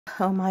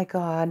Oh my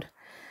God.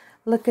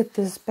 Look at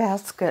this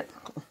basket.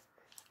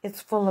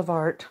 It's full of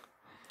art.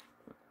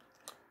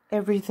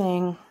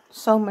 Everything.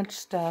 So much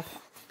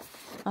stuff.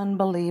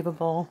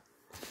 Unbelievable.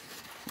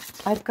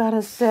 I've got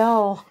to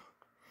sell.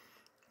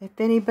 If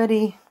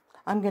anybody,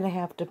 I'm going to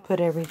have to put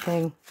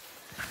everything.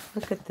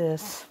 Look at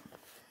this.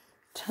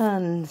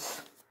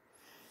 Tons.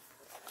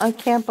 I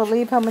can't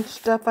believe how much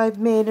stuff I've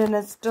made and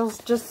it's still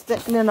just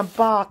sitting in a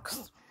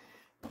box.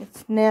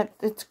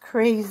 It's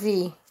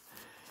crazy.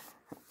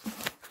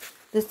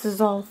 This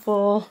is all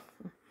full.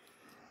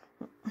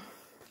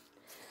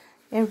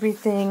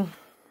 Everything.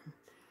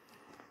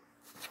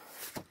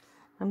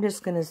 I'm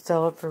just going to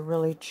sell it for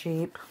really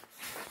cheap.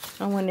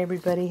 I want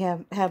everybody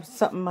have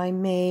something I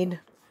made.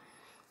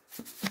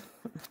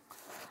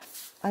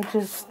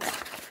 It's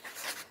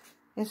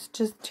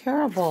just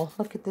terrible.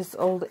 Look at this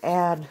old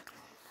ad.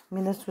 I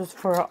mean, this was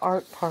for an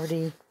art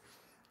party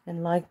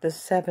in like the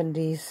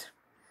 70s.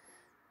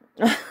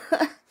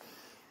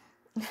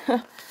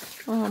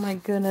 Oh my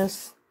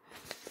goodness.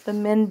 The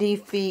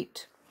Mendy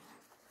feet.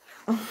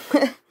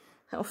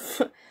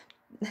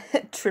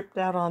 Tripped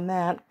out on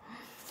that.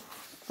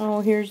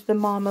 Oh, here's the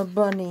Mama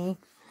Bunny.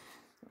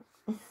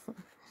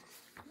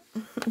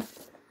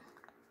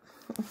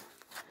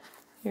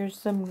 Here's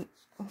some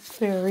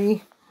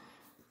fairy.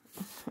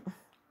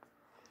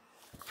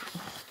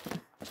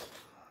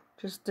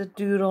 Just a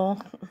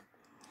doodle.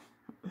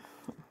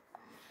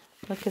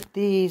 Look at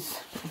these.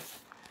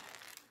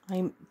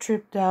 I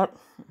tripped out.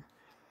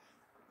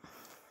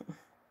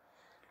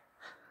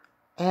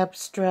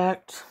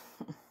 Abstract.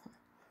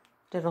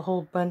 Did a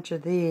whole bunch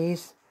of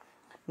these.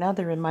 Now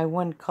they're in my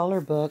one color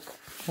book,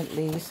 at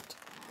least.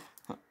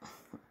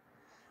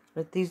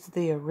 But these are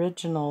the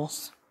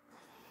originals.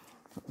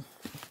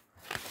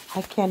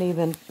 I can't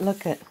even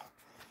look at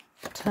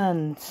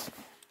tons.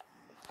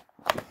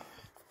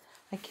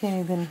 I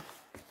can't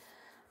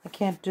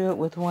do it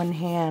with one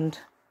hand.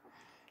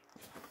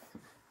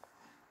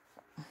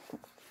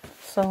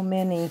 So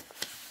many.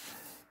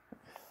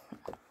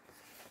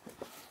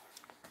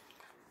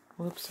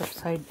 Whoops,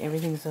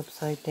 everything's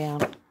upside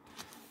down.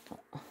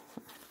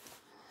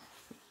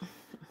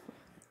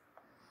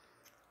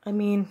 I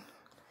mean,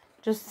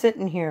 just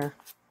sitting here.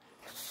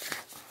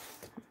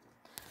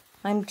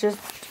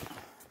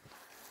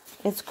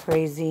 It's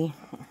crazy.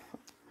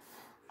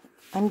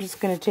 I'm just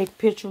going to take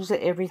pictures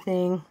of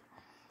everything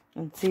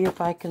and see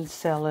if I can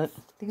sell it.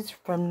 These are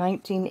from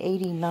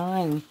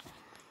 1989.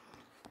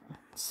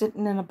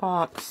 Sitting in a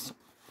box.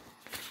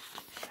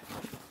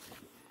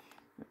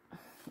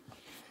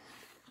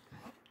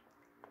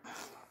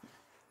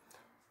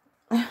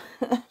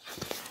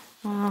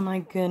 Oh my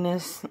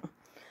goodness.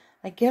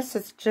 I guess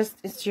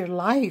it's your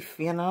life,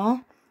 you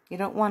know? You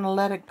don't want to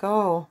let it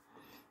go.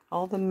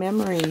 All the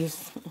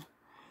memories.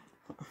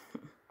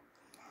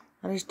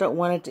 I just don't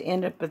want it to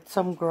end up at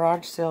some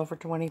garage sale for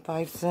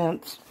 25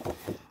 cents.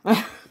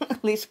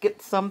 At least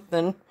get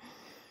something.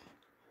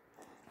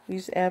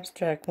 These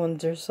abstract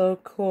ones are so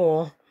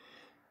cool.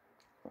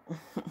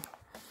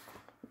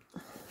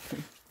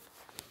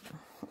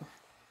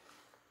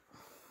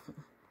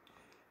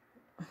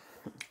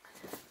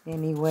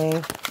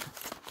 Anyway,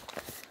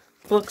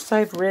 books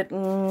I've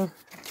written.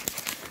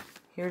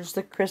 Here's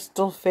the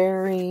Crystal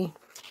Fairy.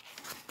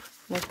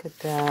 Look at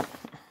that.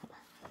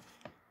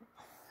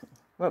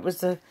 What was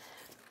the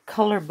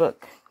color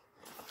book?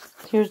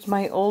 Here's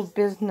my old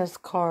business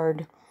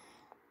card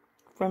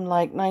from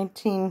like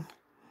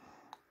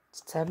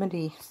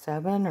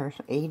 1977 or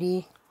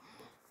 80.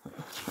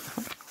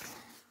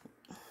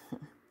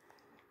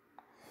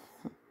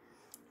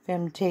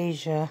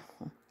 Fantasia.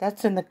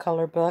 That's in the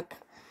color book.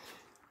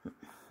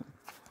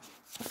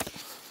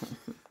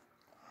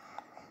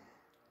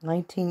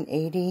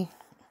 1980.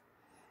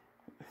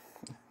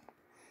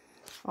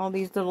 All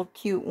these little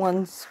cute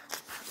ones.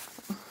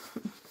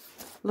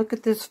 Look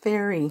at this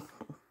fairy.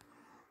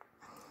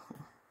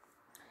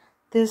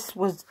 This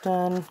was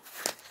done.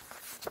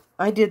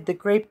 I did the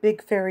great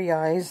big fairy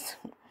eyes.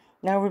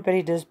 Now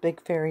everybody does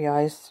big fairy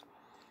eyes.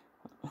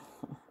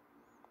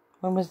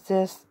 When was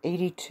this?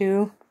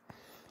 82?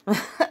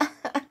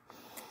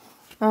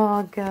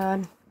 Oh,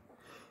 God.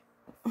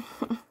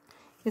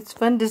 It's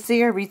fun to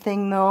see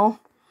everything, though.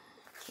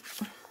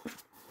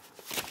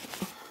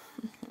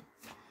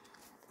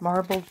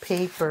 Marbled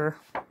paper.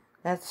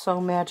 That's so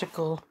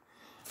magical.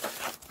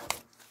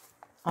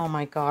 Oh,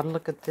 my God.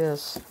 Look at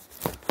this.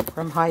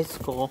 From high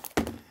school.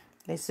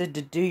 They said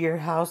to do your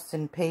house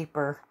in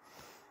paper.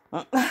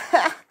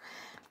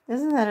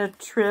 Isn't that a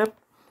trip?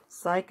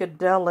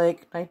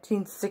 Psychedelic.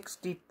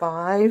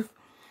 1965.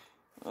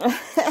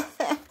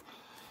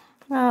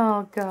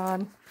 Oh,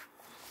 God.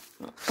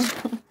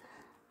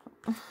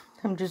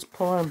 I'm just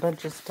pulling a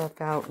bunch of stuff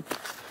out.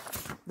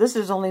 This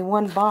is only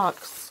one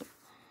box.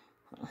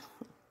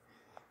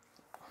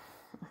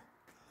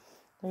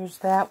 There's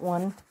that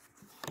one.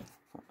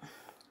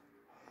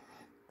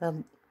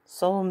 The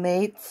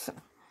Soulmates.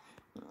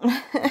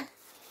 I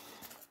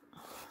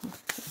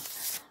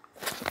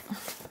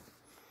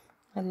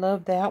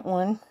love that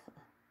one.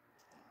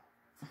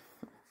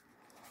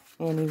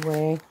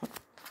 Anyway,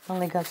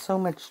 only got so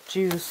much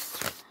juice.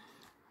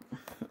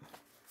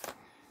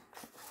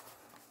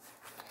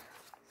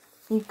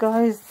 You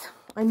guys,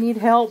 I need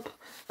help.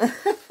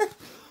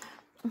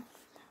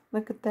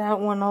 Look at that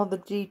one, all the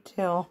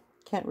detail.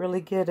 Can't really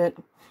get it.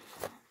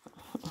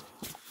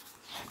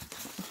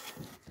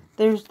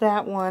 There's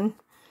that one.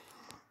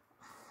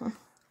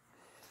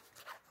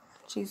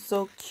 She's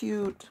so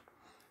cute.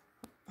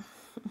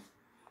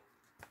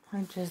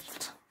 I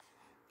just...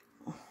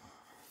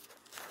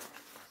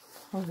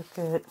 Look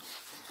at it.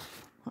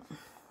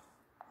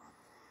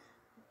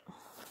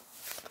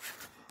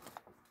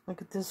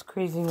 Look at this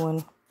crazy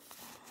one.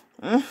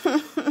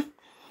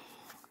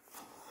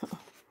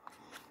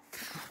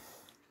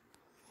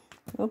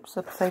 Oops,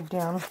 upside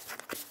down.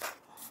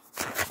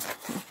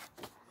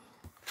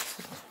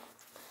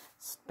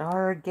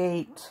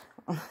 Stargate.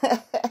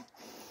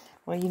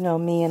 Well, you know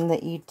me and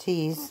the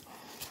ETs.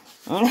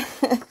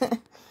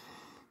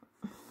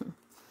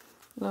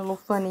 Little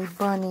funny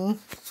bunny.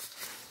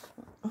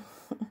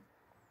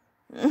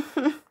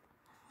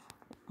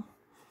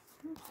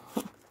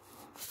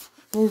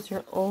 These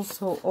are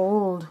also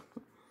old.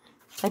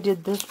 I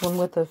did this one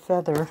with a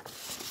feather.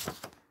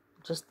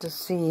 Just to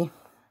see.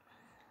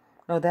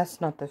 Oh,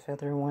 that's not the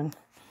feather one.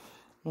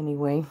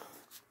 Anyway.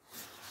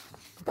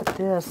 Look at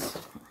this.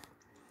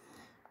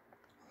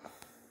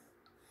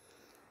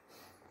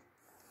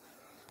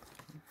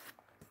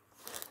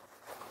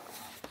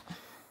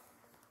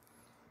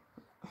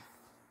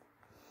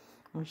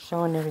 I'm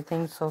showing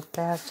everything so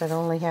fast. I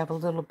only have a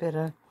little bit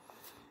of...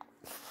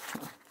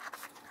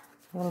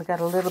 I only got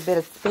a little bit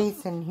of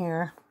space in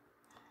here.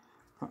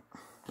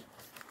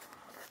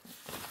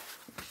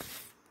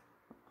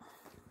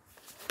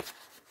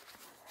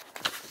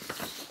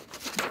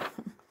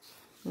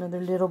 Another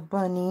little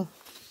bunny.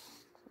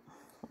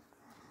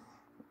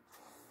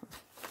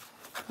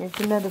 Here's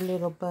another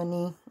little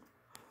bunny.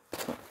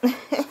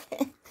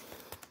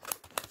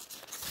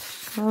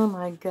 Oh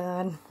my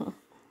God.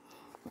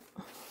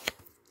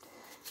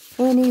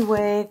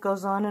 Anyway, it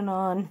goes on and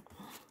on.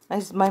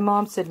 My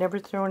mom said never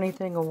throw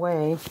anything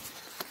away.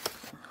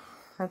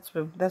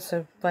 That's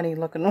a funny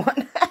looking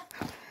one.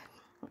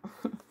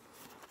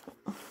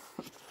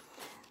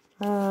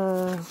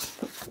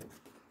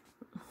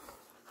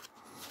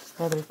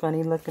 Another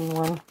funny looking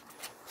one.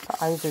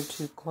 The eyes are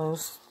too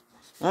close.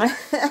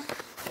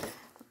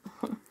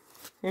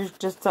 Here's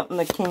just something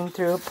that came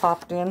through,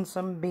 popped in,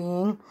 some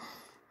being.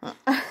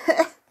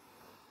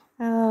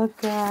 Oh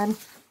God.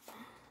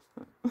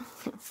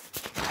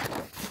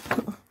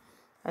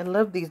 I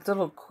love these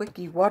little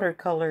quickie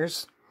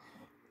watercolors.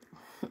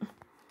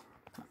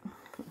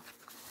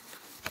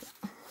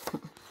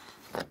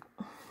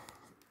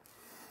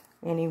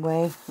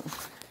 Anyway,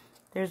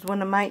 there's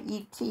one of my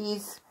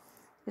ETs.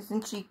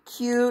 Isn't she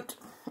cute?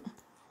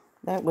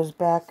 That was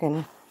back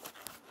in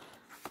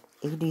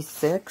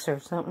 86 or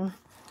something.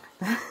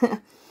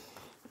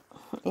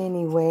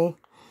 Anyway.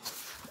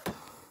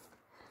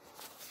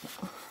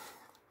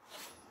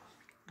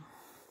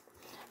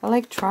 I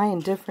like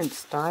trying different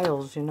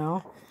styles, you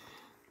know.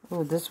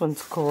 Oh, this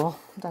one's cool.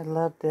 I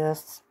love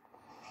this.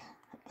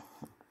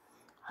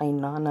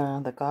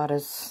 Ainana, the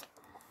goddess.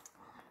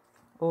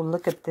 Oh,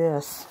 look at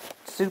this.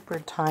 Super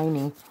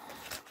tiny.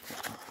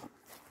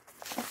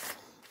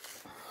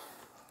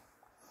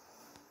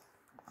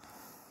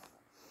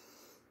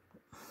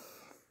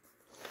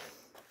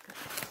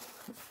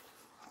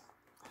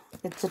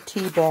 It's a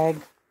tea bag.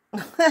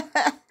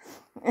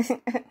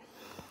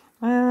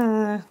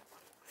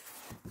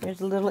 There's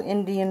a little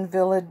Indian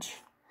village.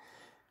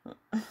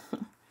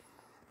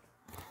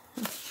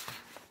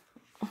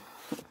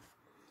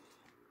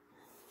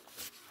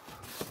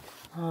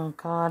 Oh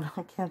God,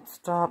 I can't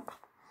stop.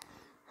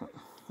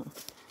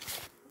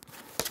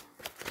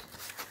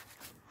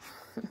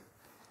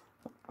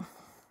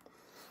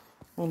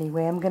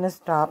 Anyway, I'm gonna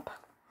stop.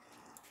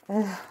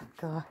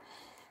 God,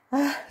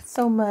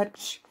 so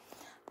much.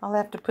 I'll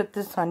have to put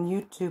this on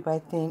YouTube, I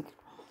think.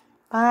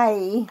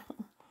 Bye.